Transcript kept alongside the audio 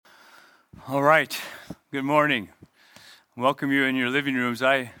All right. Good morning. Welcome you in your living rooms.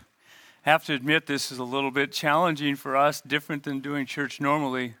 I have to admit this is a little bit challenging for us, different than doing church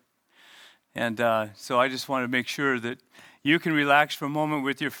normally. And so I just want to make sure that you can relax for a moment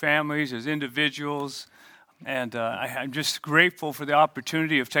with your families as individuals. And I'm just grateful for the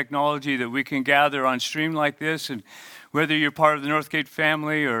opportunity of technology that we can gather on stream like this. And whether you're part of the Northgate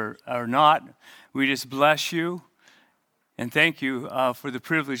family or not, we just bless you. And thank you for the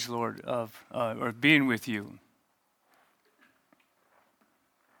privilege, Lord, of being with you.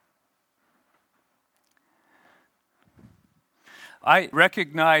 I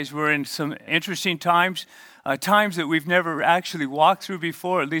recognize we're in some interesting times, times that we've never actually walked through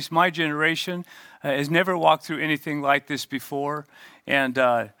before. At least my generation has never walked through anything like this before. And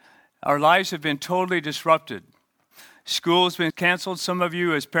our lives have been totally disrupted. School's been canceled. Some of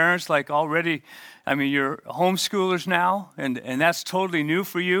you as parents, you're homeschoolers now, and that's totally new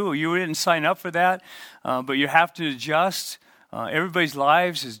for you. You didn't sign up for that, but you have to adjust. Everybody's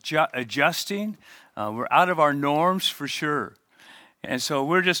lives is adjusting. We're out of our norms for sure. And so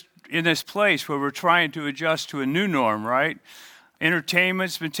we're just in this place where we're trying to adjust to a new norm, right?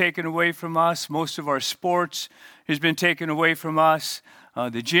 Entertainment's been taken away from us. Most of our sports has been taken away from us.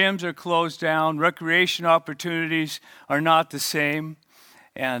 The gyms are closed down. Recreation opportunities are not the same.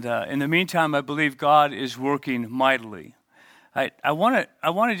 And in the meantime, I believe God is working mightily. I want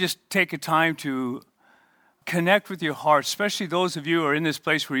to just take a time to connect with your heart, especially those of you who are in this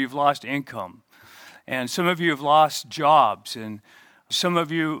place where you've lost income. And some of you have lost jobs, and some of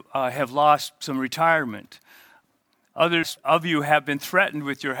you have lost some retirement. Others of you have been threatened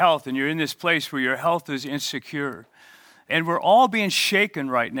with your health, and you're in this place where your health is insecure. And we're all being shaken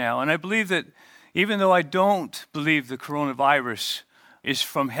right now. And I believe that even though I don't believe the coronavirus is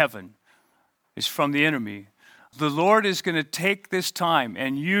from heaven, it's from the enemy, the Lord is going to take this time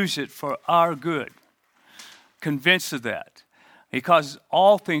and use it for our good. Convinced of that. He causes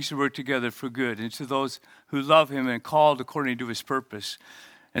all things to work together for good, and to those who love him and called according to his purpose.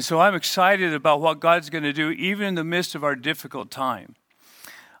 And so I'm excited about what God's going to do, even in the midst of our difficult time.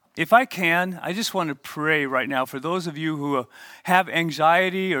 If I can, I just want to pray right now for those of you who have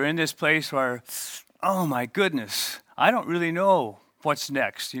anxiety or in this place where, oh my goodness, I don't really know what's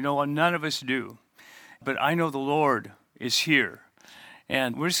next. None of us do. But I know the Lord is here.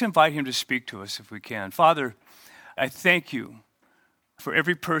 And we'll just invite him to speak to us if we can. Father, I thank you for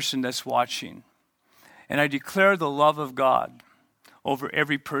every person that's watching. And I declare the love of God over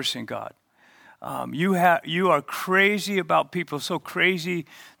every person, God. You are crazy about people, so crazy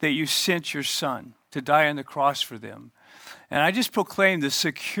that you sent your son to die on the cross for them. And I just proclaim the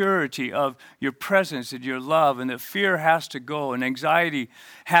security of your presence and your love, and that fear has to go and anxiety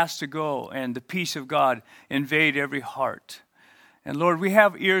has to go, and the peace of God invade every heart. And Lord, we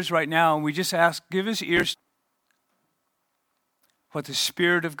have ears right now, and we just ask, give us ears what the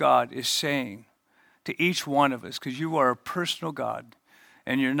Spirit of God is saying to each one of us, because you are a personal God,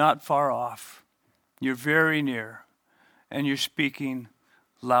 and you're not far off. You're very near, and you're speaking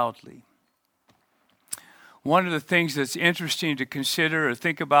loudly. One of the things that's interesting to consider or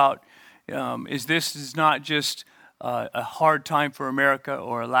think about is this is not just a hard time for America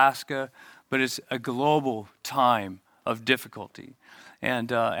or Alaska, but it's a global time of difficulty.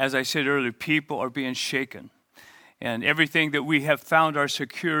 And as I said earlier, people are being shaken. And everything that we have found our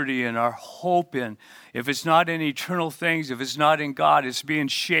security and our hope in, if it's not in eternal things, if it's not in God, it's being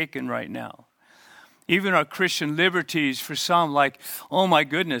shaken right now. Even our Christian liberties for some, like, oh my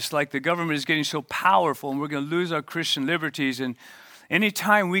goodness, like the government is getting so powerful and we're going to lose our Christian liberties. And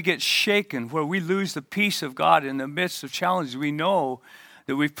anytime we get shaken, where we lose the peace of God in the midst of challenges, we know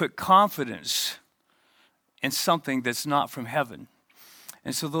that we've put confidence in something that's not from heaven.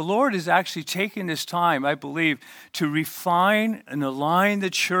 And so the Lord is actually taking this time, I believe, to refine and align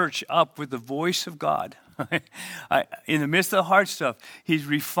the church up with the voice of God. In the midst of the hard stuff, he's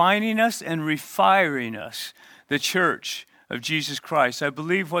refining us and refiring us, the church of Jesus Christ. I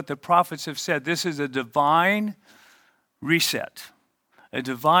believe what the prophets have said. This is a divine reset. A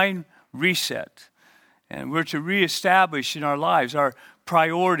divine reset. And we're to reestablish in our lives our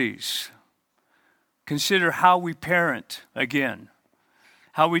priorities. Consider how we parent again.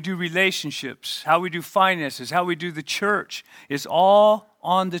 How we do relationships, how we do finances, how we do the church is all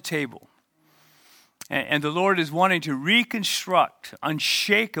on the table. And the Lord is wanting to reconstruct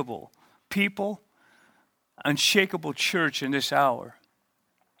unshakable people, unshakable church in this hour.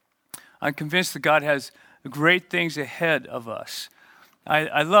 I'm convinced that God has great things ahead of us.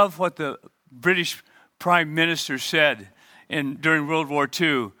 I love what the British Prime Minister said during World War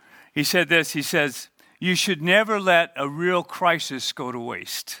II. He said this, he says, "You should never let a real crisis go to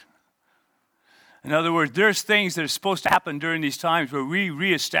waste." In other words, there's things that are supposed to happen during these times where we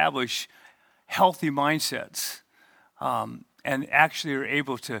reestablish healthy mindsets and actually are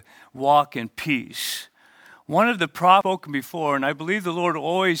able to walk in peace. One of the prophets spoken before, and I believe the Lord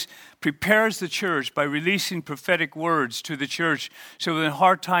always prepares the church by releasing prophetic words to the church so when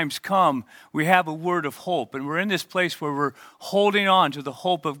hard times come, we have a word of hope. And we're in this place where we're holding on to the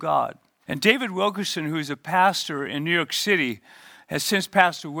hope of God. And David Wilkerson, who's a pastor in New York City, has since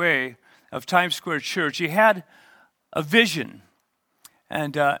passed away, of Times Square Church. He had a vision.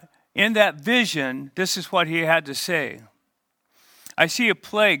 And in that vision, this is what he had to say. I see a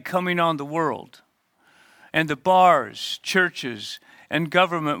plague coming on the world, and the bars, churches, and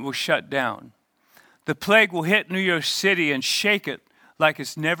government will shut down. The plague will hit New York City and shake it like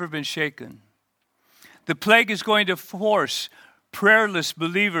it's never been shaken. The plague is going to force prayerless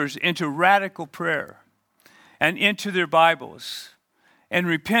believers into radical prayer and into their Bibles. And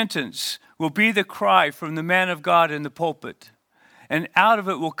repentance will be the cry from the man of God in the pulpit. And out of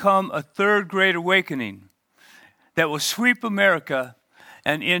it will come a third great awakening that will sweep America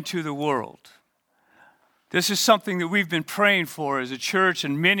and into the world. This is something that we've been praying for as a church,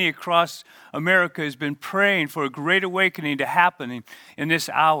 and many across America has been praying for a great awakening to happen in this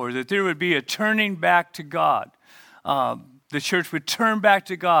hour, that there would be a turning back to God. The church would turn back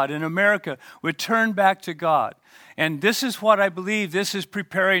to God, and America would turn back to God. And this is what I believe this is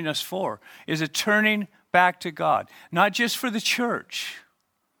preparing us for, is a turning back to God. Not just for the church,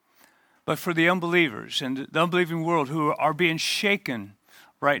 but for the unbelievers and the unbelieving world who are being shaken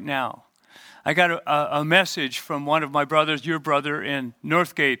right now. I got a message from one of my brothers, your brother in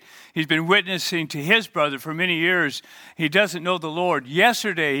Northgate. He's been witnessing to his brother for many years. He doesn't know the Lord.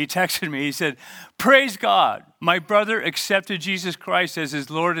 Yesterday, he texted me. He said, praise God. My brother accepted Jesus Christ as his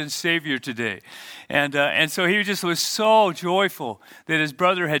Lord and Savior today. And so he just was so joyful that his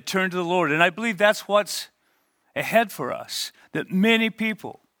brother had turned to the Lord. And I believe that's what's ahead for us, that many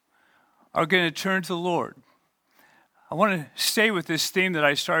people are going to turn to the Lord. I want to stay with this theme that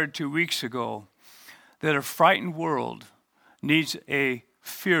I started 2 weeks ago, that a frightened world needs a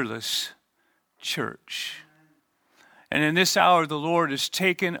fearless church. And in this hour, the Lord has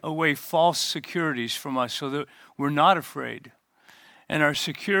taken away false securities from us so that we're not afraid. And our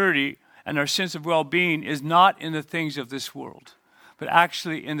security and our sense of well-being is not in the things of this world, but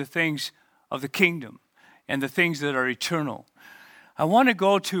actually in the things of the kingdom and the things that are eternal. I want to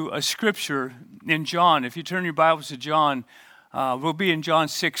go to a scripture in John. If you turn your Bibles to John, we'll be in John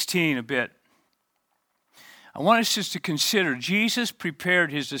 16 a bit. I want us just to consider Jesus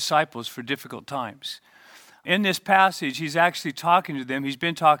prepared his disciples for difficult times. In this passage, he's actually talking to them. He's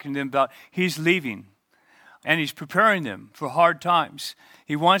been talking to them about he's leaving, and he's preparing them for hard times.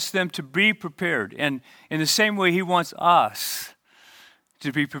 He wants them to be prepared, and in the same way, he wants us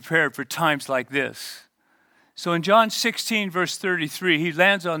to be prepared for times like this. So in John 16, verse 33, he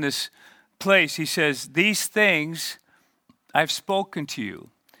lands on this place. He says, these things I've spoken to you,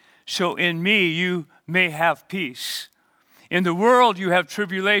 so in me you may have peace. In the world you have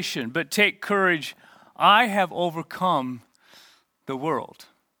tribulation, but take courage. I have overcome the world.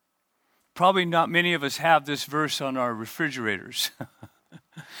 Probably not many of us have this verse on our refrigerators.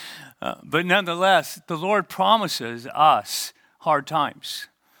 But nonetheless, the Lord promises us hard times.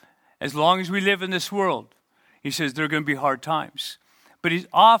 As long as we live in this world, he says there are going to be hard times. But he's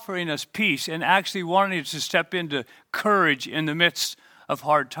offering us peace and actually wanting us to step into courage in the midst of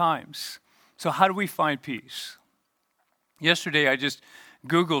hard times. So how do we find peace? Yesterday I just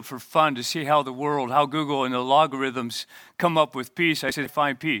Googled for fun to see how Google and the logarithms come up with peace. I said,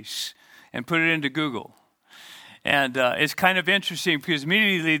 find peace, and put it into Google. And it's kind of interesting because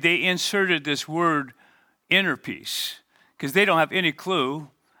immediately they inserted this word, inner peace, because they don't have any clue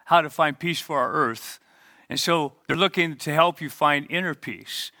how to find peace for our earth. And so they're looking to help you find inner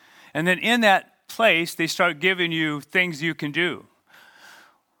peace. And then in that place, they start giving you things you can do.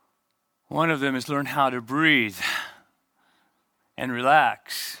 One of them is learn how to breathe and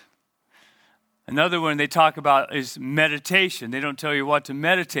relax. Another one they talk about is meditation. They don't tell you what to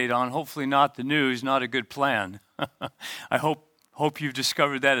meditate on. Hopefully not the news, not a good plan. I hope you've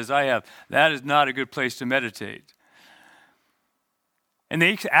discovered that as I have. That is not a good place to meditate. And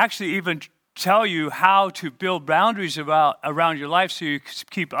they actually even tell you how to build boundaries around your life so you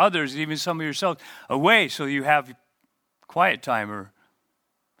keep others, even some of yourself, away so you have quiet time or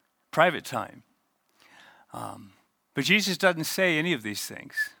private time. But Jesus doesn't say any of these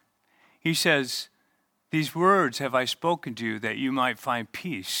things. He says, these words have I spoken to you that you might find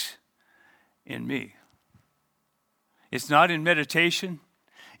peace in me. It's not in meditation.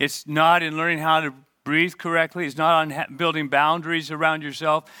 It's not in learning how to breathe correctly. It's not on building boundaries around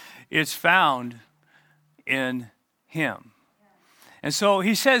yourself. It's found in him. And so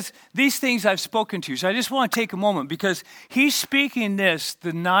he says, these things I've spoken to you. So I just want to take a moment because he's speaking this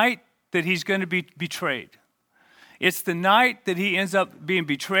the night that he's going to be betrayed. It's the night that he ends up being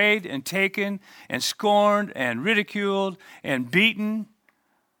betrayed and taken and scorned and ridiculed and beaten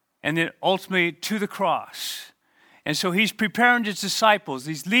and then ultimately to the cross. And so he's preparing his disciples.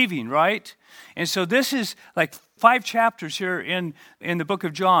 He's leaving, right? And so this is like 5 chapters here in the book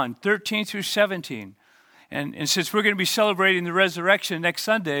of John, 13 through 17. And since we're going to be celebrating the resurrection next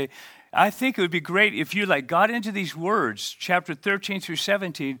Sunday, I think it would be great if you got into these words, chapter 13 through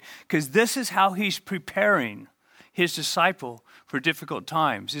 17, because this is how he's preparing his disciple for difficult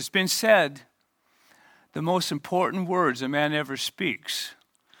times. It's been said the most important words a man ever speaks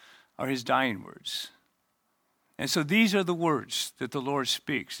are his dying words. And so these are the words that the Lord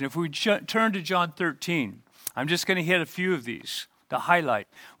speaks. And if we turn to John 13, I'm just going to hit a few of these. The highlight.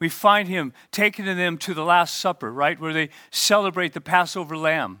 We find him taking them to the Last Supper, right, where they celebrate the Passover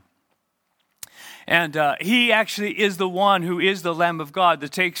lamb. And he actually is the one who is the Lamb of God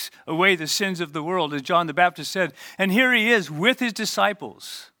that takes away the sins of the world, as John the Baptist said. And here he is with his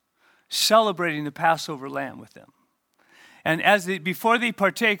disciples, celebrating the Passover lamb with them. And before they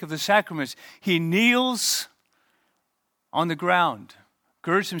partake of the sacraments, he kneels on the ground,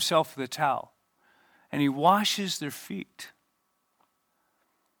 girds himself with a towel, and he washes their feet.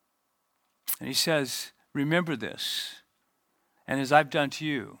 And he says, remember this, and as I've done to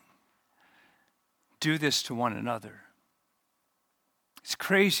you, do this to one another. It's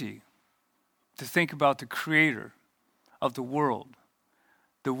crazy to think about the creator of the world.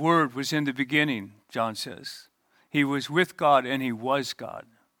 The Word was in the beginning, John says. He was with God and he was God.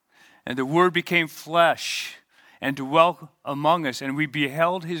 And the Word became flesh and dwelt among us, and we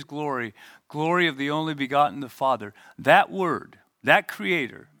beheld his glory, glory of the only begotten, the Father. That Word, that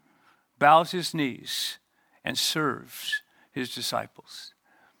creator, bows his knees and serves his disciples.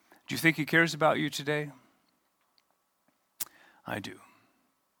 Do you think he cares about you today? I do.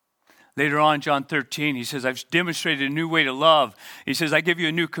 Later on, John 13, he says, I've demonstrated a new way to love. He says, I give you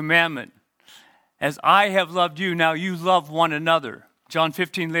a new commandment. As I have loved you, now you love one another. John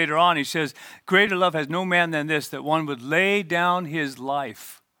 15, later on, he says, greater love has no man than this, that one would lay down his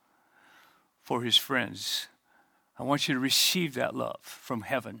life for his friends. I want you to receive that love from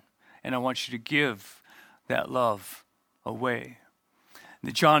heaven. And I want you to give that love away.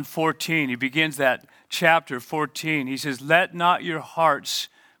 In John 14, he begins that chapter 14. He says, let not your hearts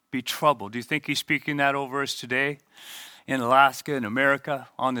be troubled. Do you think he's speaking that over us today in Alaska, in America,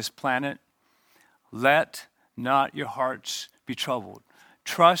 on this planet? Let not your hearts be troubled.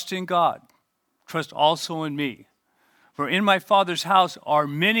 Trust in God. Trust also in me. For in my Father's house are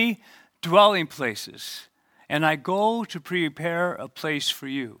many dwelling places, and I go to prepare a place for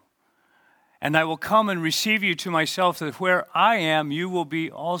you. And I will come and receive you to myself, that where I am, you will be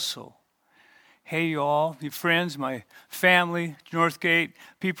also. Hey, you all, your friends, my family, Northgate,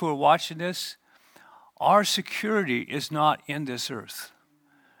 people who are watching this, our security is not in this earth.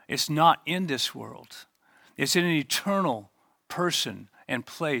 It's not in this world. It's in an eternal person and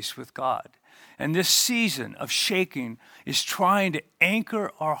place with God. And this season of shaking is trying to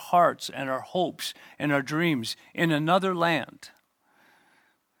anchor our hearts and our hopes and our dreams in another land.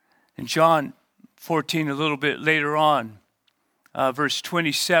 In John 14, a little bit later on, verse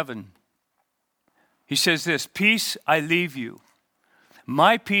 27, he says this, peace I leave you,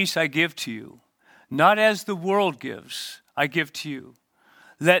 my peace I give to you, not as the world gives, I give to you.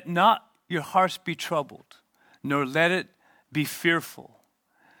 Let not your hearts be troubled, nor let it be fearful.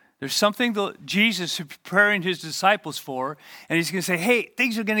 There's something that Jesus is preparing his disciples for, and he's going to say, hey,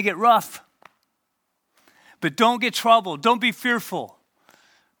 things are going to get rough, but don't get troubled, don't be fearful,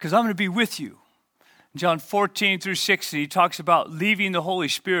 because I'm going to be with you. John 14 through 16, he talks about leaving the Holy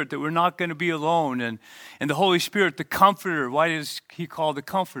Spirit, that we're not going to be alone. And the Holy Spirit, the Comforter, why is he called the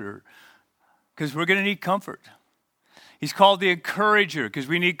Comforter? Because we're going to need comfort. He's called the Encourager, because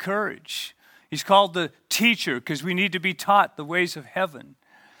we need courage. He's called the Teacher, because we need to be taught the ways of heaven.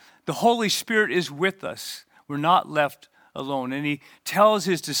 The Holy Spirit is with us. We're not left alone. And he tells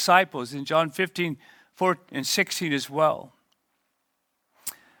his disciples in John 15, 4 and 16 as well.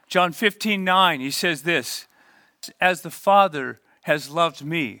 John 15:9, he says this, as the Father has loved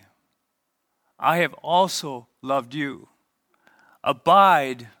me, I have also loved you.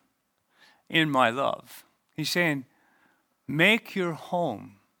 Abide in my love. He's saying, make your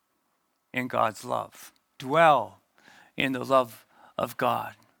home in God's love. Dwell in the love of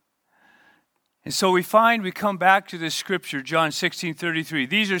God. And so we come back to this scripture, John 16:33.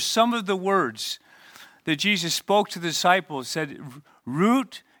 These are some of the words that Jesus spoke to the disciples, said,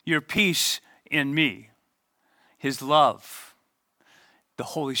 root your peace in me. His love, the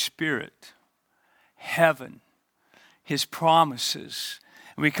Holy Spirit, heaven, His promises.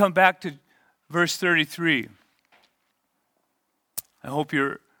 And we come back to verse 33. I hope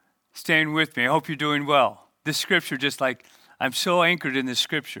you're staying with me. I hope you're doing well. This scripture, just like I'm so anchored in this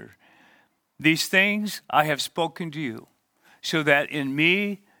scripture. These things I have spoken to you, so that in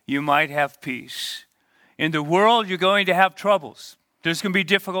me you might have peace. In the world, you're going to have troubles. There's going to be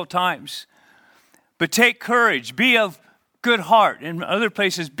difficult times. But take courage. Be of good heart. In other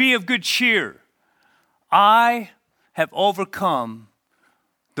places, be of good cheer. I have overcome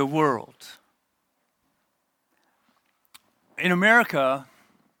the world. In America,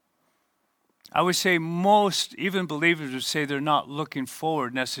 I would say most, even believers would say they're not looking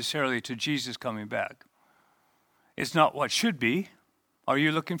forward necessarily to Jesus coming back. It's not what should be. Are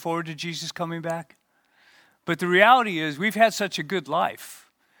you looking forward to Jesus coming back? But the reality is we've had such a good life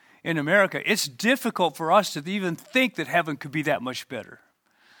in America. It's difficult for us to even think that heaven could be that much better.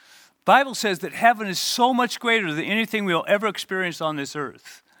 The Bible says that heaven is so much greater than anything we'll ever experience on this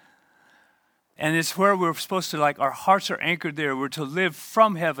earth. And it's where we're supposed to, our hearts are anchored there. We're to live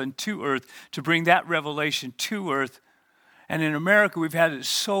from heaven to earth, to bring that revelation to earth. And in America, we've had it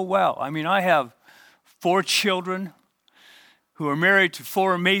so well. I mean, I have 4 children who are married to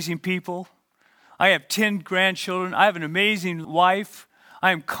 4 amazing people. I have 10 grandchildren. I have an amazing wife.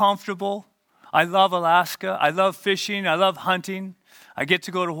 I am comfortable. I love Alaska. I love fishing. I love hunting. I get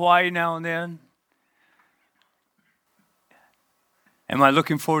to go to Hawaii now and then. Am I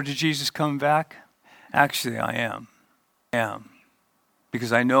looking forward to Jesus coming back? Actually, I am.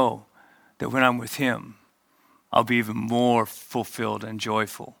 Because I know that when I'm with Him, I'll be even more fulfilled and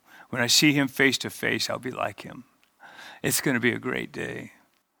joyful. When I see Him face to face, I'll be like Him. It's going to be a great day.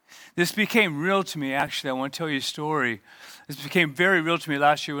 This became real to me, actually. I want to tell you a story. This became very real to me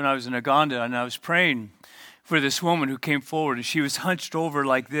last year when I was in Uganda, and I was praying for this woman who came forward, and she was hunched over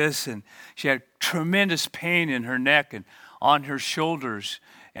like this, and she had tremendous pain in her neck and on her shoulders.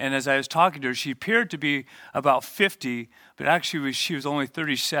 And as I was talking to her, she appeared to be about 50, but actually she was only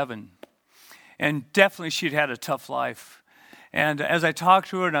 37. And definitely she'd had a tough life. And as I talked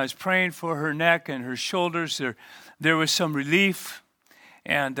to her and I was praying for her neck and her shoulders, there was some relief.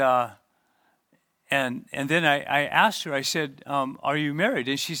 And then I asked her, I said, are you married?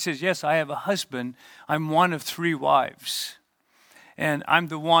 And she says, yes, I have a husband. I'm one of 3 wives. And I'm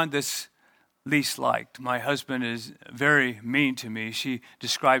the one that's least liked. My husband is very mean to me. She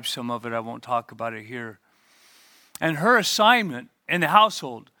describes some of it. I won't talk about it here. And her assignment in the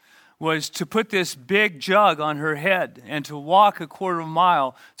household was to put this big jug on her head and to walk a quarter of a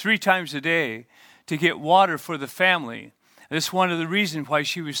mile 3 times a day to get water for the family. That's one of the reasons why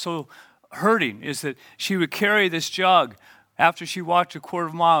she was so hurting, is that she would carry this jug after she walked a quarter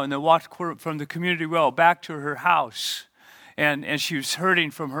of a mile and then walked from the community well back to her house. And she was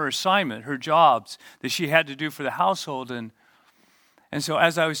hurting from her assignment, her jobs that she had to do for the household. And so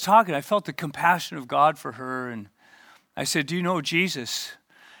as I was talking, I felt the compassion of God for her. And I said, do you know Jesus?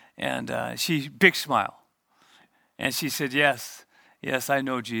 And she, big smile. And she said, yes, I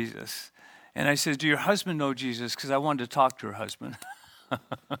know Jesus. And I said, do your husband know Jesus? Because I wanted to talk to her husband.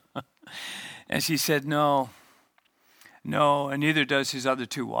 And she said, no, and neither does his other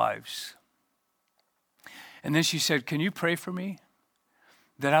 2 wives. And then she said, can you pray for me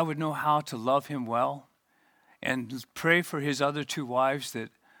that I would know how to love him well, and pray for his other 2 wives that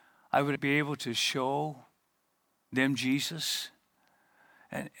I would be able to show them Jesus?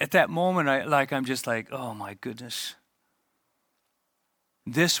 And at that moment, I'm just like, oh my goodness.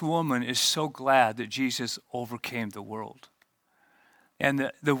 This woman is so glad that Jesus overcame the world.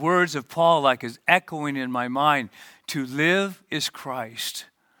 And the words of Paul is echoing in my mind. To live is Christ,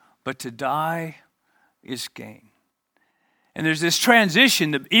 but to die is gain. And there's this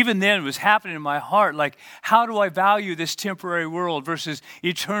transition that even then was happening in my heart. How do I value this temporary world versus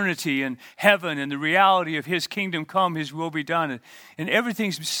eternity and heaven and the reality of His kingdom come, His will be done. And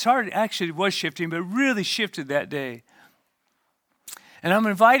everything was shifting, but really shifted that day. And I'm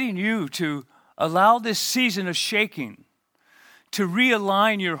inviting you to allow this season of shaking to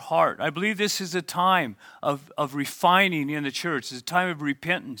realign your heart. I believe this is a time of refining in the church. It's a time of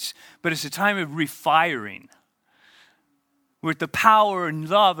repentance, but it's a time of refiring with the power and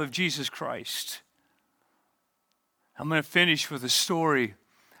love of Jesus Christ. I'm going to finish with a story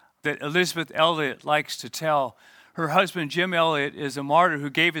that Elizabeth Elliot likes to tell. Her husband, Jim Elliot, is a martyr who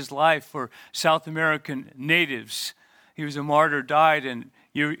gave his life for South American natives. He was a martyr, died, and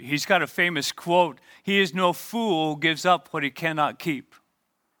he's got a famous quote, "He is no fool who gives up what he cannot keep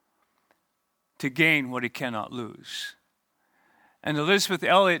to gain what he cannot lose." And Elizabeth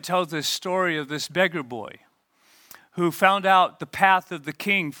Elliot tells this story of this beggar boy who found out the path of the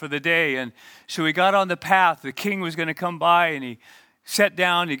king for the day. And so he got on the path. The king was going to come by, and he sat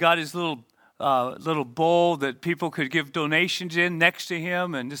down. He got his little bowl that people could give donations in next to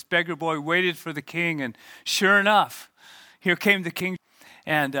him. And this beggar boy waited for the king. And sure enough, here came the king.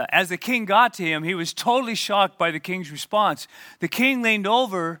 And as the king got to him, he was totally shocked by the king's response. The king leaned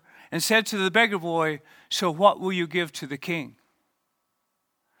over and said to the beggar boy, "So what will you give to the king?"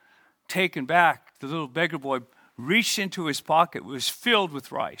 Taken back, the little beggar boy reached into his pocket. It was filled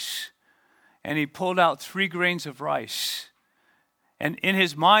with rice. And he pulled out 3 grains of rice. And in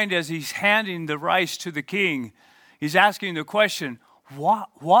his mind, as he's handing the rice to the king, he's asking the question,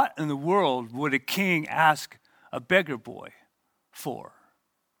 what in the world would a king ask a beggar boy for?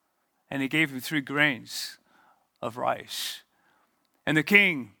 And he gave him 3 grains of rice. And the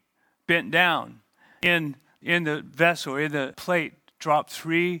king bent down. In the vessel, in the plate, dropped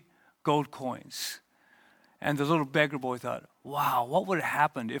 3 gold coins. And the little beggar boy thought, wow, what would have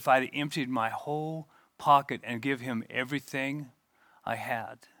happened if I'd emptied my whole pocket and give him everything I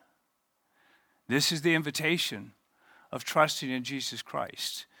had? This is the invitation of trusting in Jesus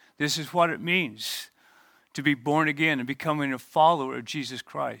Christ. This is what it means to be born again and becoming a follower of Jesus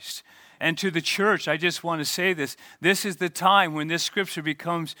Christ. And to the church, I just want to say this. This is the time when this scripture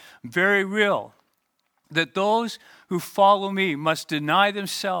becomes very real. That those who follow me must deny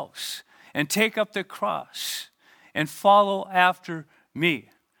themselves and take up the cross and follow after me.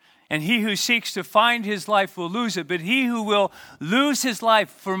 And he who seeks to find his life will lose it, but he who will lose his life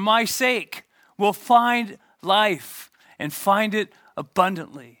for my sake will find life and find it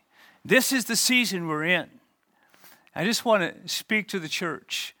abundantly. This is the season we're in. I just want to speak to the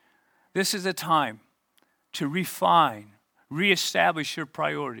church. This is a time to refine, reestablish your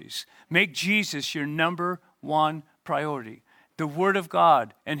priorities. Make Jesus your number 1 priority. The Word of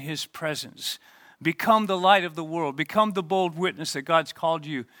God and His presence. Become the light of the world. Become the bold witness that God's called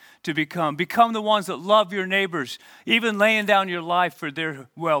you to become. Become the ones that love your neighbors, even laying down your life for their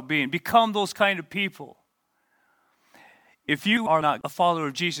well-being. Become those kind of people. If you are not a follower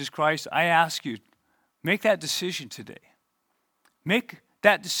of Jesus Christ, I ask you, make that decision today. Make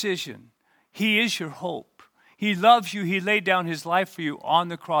that decision. He is your hope. He loves you. He laid down His life for you on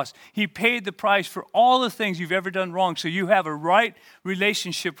the cross. He paid the price for all the things you've ever done wrong, so you have a right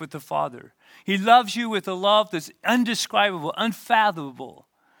relationship with the Father. He loves you with a love that's indescribable, unfathomable.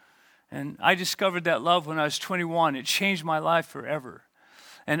 And I discovered that love when I was 21. It changed my life forever.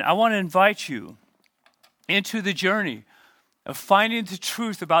 And I want to invite you into the journey of finding the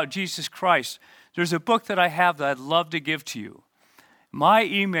truth about Jesus Christ. There's a book that I have that I'd love to give to you. My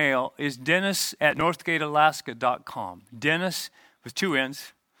email is dennis@northgatealaska.com. Dennis, with 2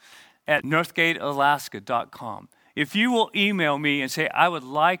 N's, at northgatealaska.com. If you will email me and say, I would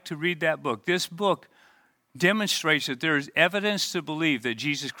like to read that book. This book demonstrates that there is evidence to believe that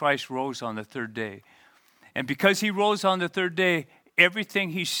Jesus Christ rose on the 3rd day. And because He rose on the 3rd day, everything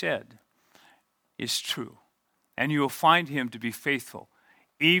He said is true. And you will find Him to be faithful,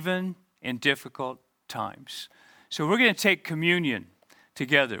 even in difficult times. So we're going to take communion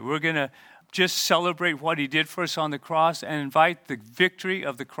together. We're going to just celebrate what He did for us on the cross and invite the victory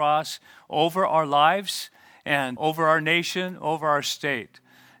of the cross over our lives and over our nation, over our state.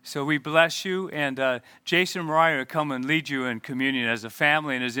 So we bless you, and Jason and Mariah will come and lead you in communion as a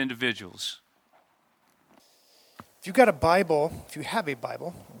family and as individuals. If you've got a Bible, if you have a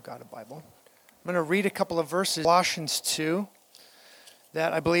Bible, I've got a Bible, I'm going to read a couple of verses, Colossians 2,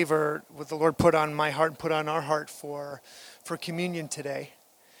 that I believe are what the Lord put on my heart and put on our heart for communion today.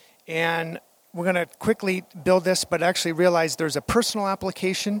 And we're going to quickly build this, but actually realize there's a personal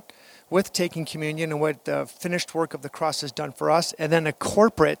application with taking communion and what the finished work of the cross has done for us, and then a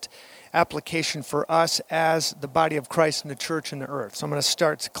corporate application for us as the body of Christ in the church and the earth. So I'm going to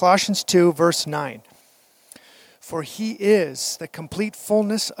start Colossians 2, verse 9. For He is the complete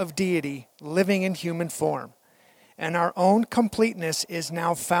fullness of deity living in human form, and our own completeness is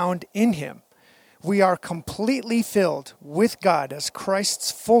now found in Him. We are completely filled with God as Christ's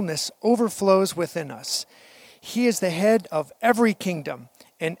fullness overflows within us. He is the head of every kingdom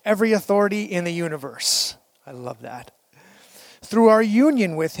and every authority in the universe. I love that. Through our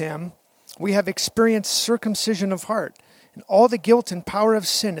union with Him, we have experienced circumcision of heart, and all the guilt and power of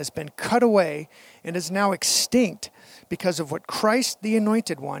sin has been cut away and is now extinct because of what Christ, the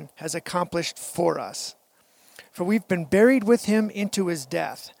Anointed One, has accomplished for us. For we've been buried with Him into His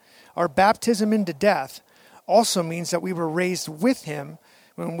death. Our baptism into death also means that we were raised with Him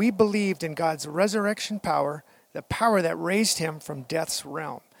when we believed in God's resurrection power, the power that raised Him from death's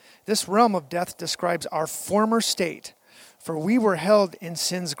realm. This realm of death describes our former state, for we were held in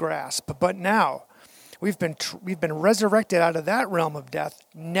sin's grasp. But now We've been resurrected out of that realm of death,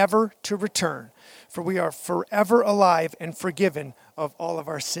 never to return, for we are forever alive and forgiven of all of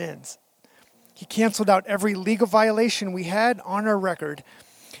our sins. He canceled out every legal violation we had on our record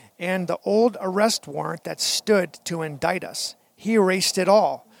and the old arrest warrant that stood to indict us. He erased it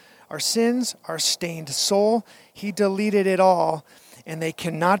all. Our sins, our stained soul, he deleted it all, and they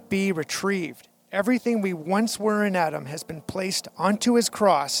cannot be retrieved. Everything we once were in Adam has been placed onto his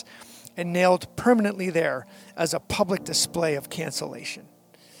cross and nailed permanently there as a public display of cancellation.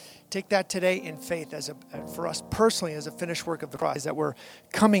 Take that today in faith for us personally as a finished work of the cross, that we're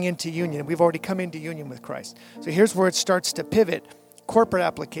coming into union. We've already come into union with Christ. So here's where it starts to pivot, corporate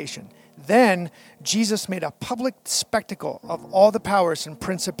application. Then Jesus made a public spectacle of all the powers and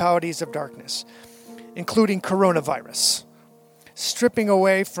principalities of darkness, including coronavirus, stripping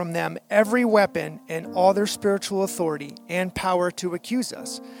away from them every weapon and all their spiritual authority and power to accuse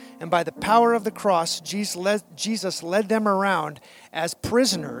us. And by the power of the cross, Jesus led them around as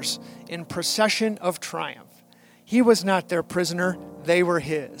prisoners in procession of triumph. He was not their prisoner, they were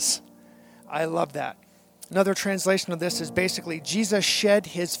his. I love that. Another translation of this is basically Jesus shed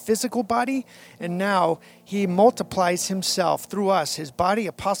his physical body, and now he multiplies himself through us, his body,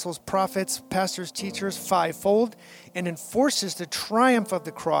 apostles, prophets, pastors, teachers, fivefold, and enforces the triumph of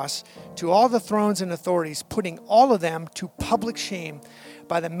the cross to all the thrones and authorities, putting all of them to public shame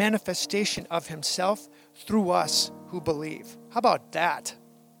by the manifestation of himself through us who believe. How about that?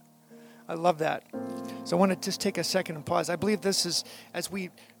 I love that. So I want to just take a second and pause. I believe this is, as we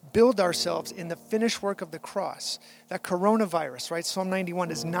build ourselves in the finished work of the cross, that coronavirus, right? Psalm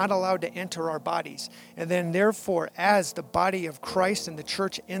 91 is not allowed to enter our bodies. And then therefore, as the body of Christ and the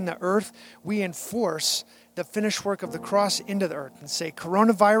church in the earth, we enforce the finished work of the cross into the earth and say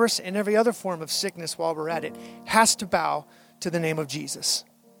coronavirus and every other form of sickness while we're at it has to bow to the name of Jesus.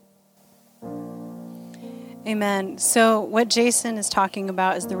 Amen. So what Jason is talking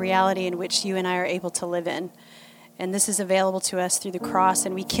about is the reality in which you and I are able to live in. And this is available to us through the cross.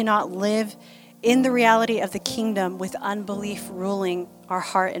 And we cannot live in the reality of the kingdom with unbelief ruling our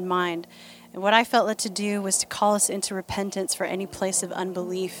heart and mind. And what I felt led to do was to call us into repentance for any place of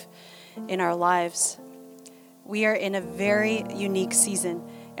unbelief in our lives. We are in a very unique season,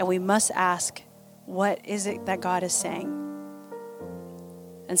 and we must ask, what is it that God is saying?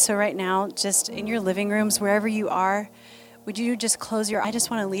 And so right now, just in your living rooms, wherever you are, would you just close your eyes? I just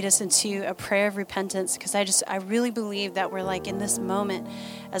want to lead us into a prayer of repentance, because I really believe that we're like in this moment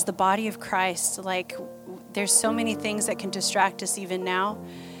as the body of Christ, like there's so many things that can distract us even now,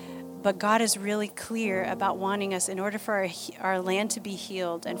 but God is really clear about wanting us, in order for our land to be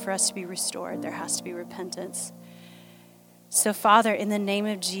healed and for us to be restored, there has to be repentance. So Father, in the name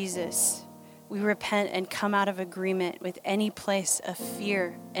of Jesus, we repent and come out of agreement with any place of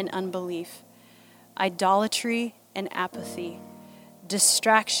fear and unbelief, idolatry and apathy,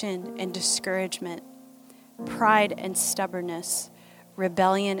 distraction and discouragement, pride and stubbornness,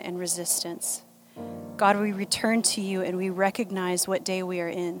 rebellion and resistance. God, we return to you and we recognize what day we are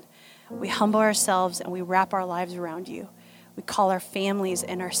in. We humble ourselves and we wrap our lives around you. We call our families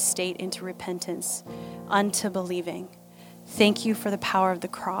and our state into repentance, unto believing. Thank you for the power of the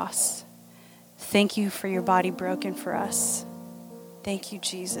cross. Thank you for your body broken for us. Thank you,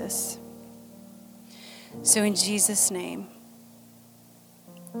 Jesus. So in Jesus' name,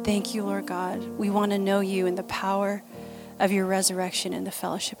 thank you, Lord God. We want to know you in the power of your resurrection and the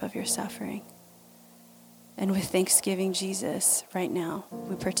fellowship of your suffering. And with thanksgiving, Jesus, right now,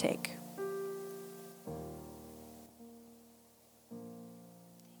 we partake.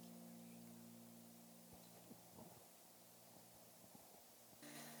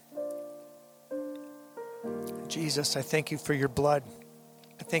 Jesus, I thank you for your blood.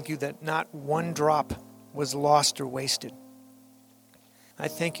 I thank you that not one drop was lost or wasted. I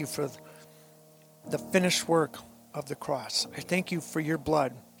thank you for the finished work of the cross. I thank you for your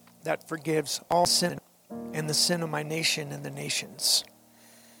blood that forgives all sin and the sin of my nation and the nations.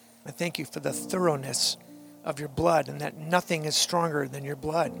 I thank you for the thoroughness of your blood, and that nothing is stronger than your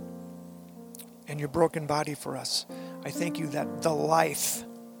blood and your broken body for us. I thank you that the life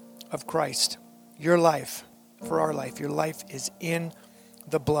of Christ, your life for our life, your life is in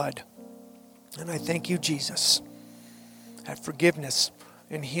the blood. And I thank you, Jesus, that forgiveness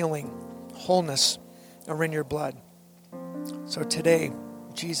and healing, wholeness are in your blood. So today,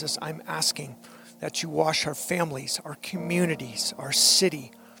 Jesus, I'm asking that you wash our families, our communities, our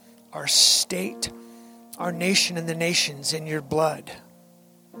city, our state, our nation and the nations in your blood.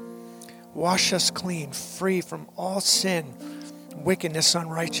 Wash us clean, free from all sin, wickedness,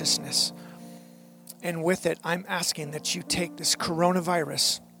 unrighteousness. And with it, I'm asking that you take this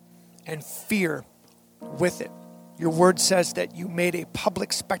coronavirus and fear with it. Your word says that you made a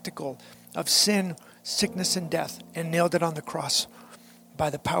public spectacle of sin, sickness, and death and nailed it on the cross by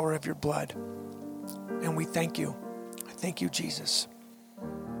the power of your blood. And we thank you. Thank you, Jesus,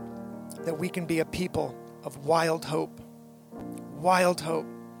 that we can be a people of wild hope. Wild hope.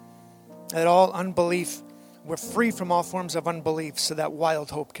 That all unbelief, we're free from all forms of unbelief so that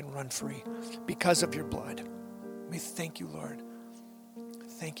wild hope can run free because of your blood. We thank you, Lord.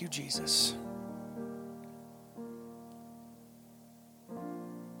 Thank you, Jesus.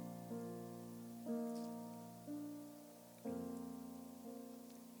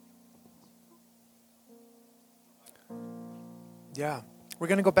 Yeah, we're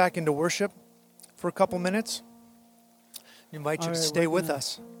going to go back into worship for a couple minutes. I invite you to stay with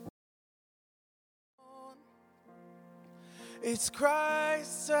us. It's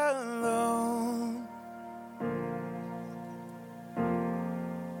Christ alone.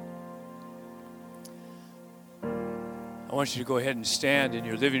 I want you to go ahead and stand in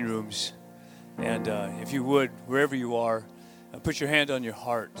your living rooms. And if you would, wherever you are, put your hand on your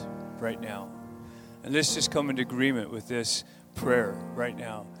heart right now. And let's just come into agreement with this prayer right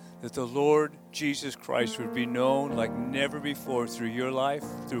now, that the Lord Jesus Christ would be known like never before through your life,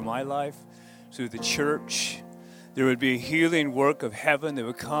 through my life, through the church. There would be a healing work of heaven that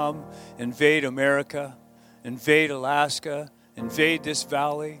would come, invade America, invade Alaska, invade this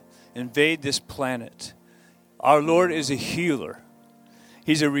valley, invade this planet. Our Lord is a healer.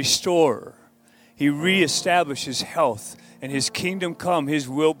 He's a restorer. He reestablishes health, and His kingdom come, His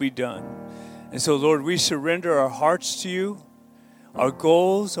will be done. And so, Lord, we surrender our hearts to you, our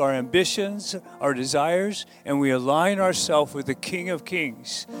goals, our ambitions, our desires, and we align ourselves with the King of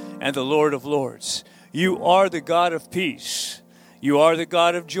Kings and the Lord of Lords. You are the God of peace. You are the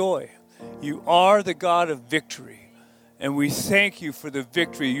God of joy. You are the God of victory. And we thank you for the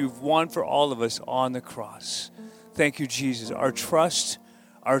victory you've won for all of us on the cross. Thank you, Jesus. Our trust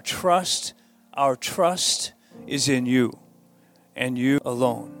is in you and you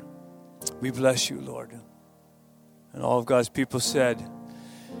alone. We bless you, Lord. And all of God's people said,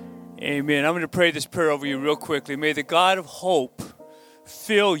 amen. I'm going to pray this prayer over you real quickly. May the God of hope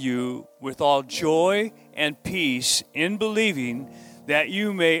fill you with all joy and peace in believing, that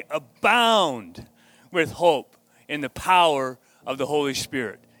you may abound with hope in the power of the Holy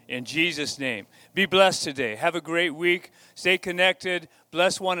Spirit. In Jesus' name. Be blessed today. Have a great week. Stay connected.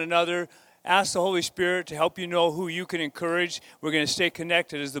 Bless one another. Ask the Holy Spirit to help you know who you can encourage. We're going to stay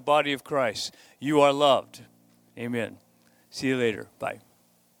connected as the body of Christ. You are loved. Amen. See you later. Bye.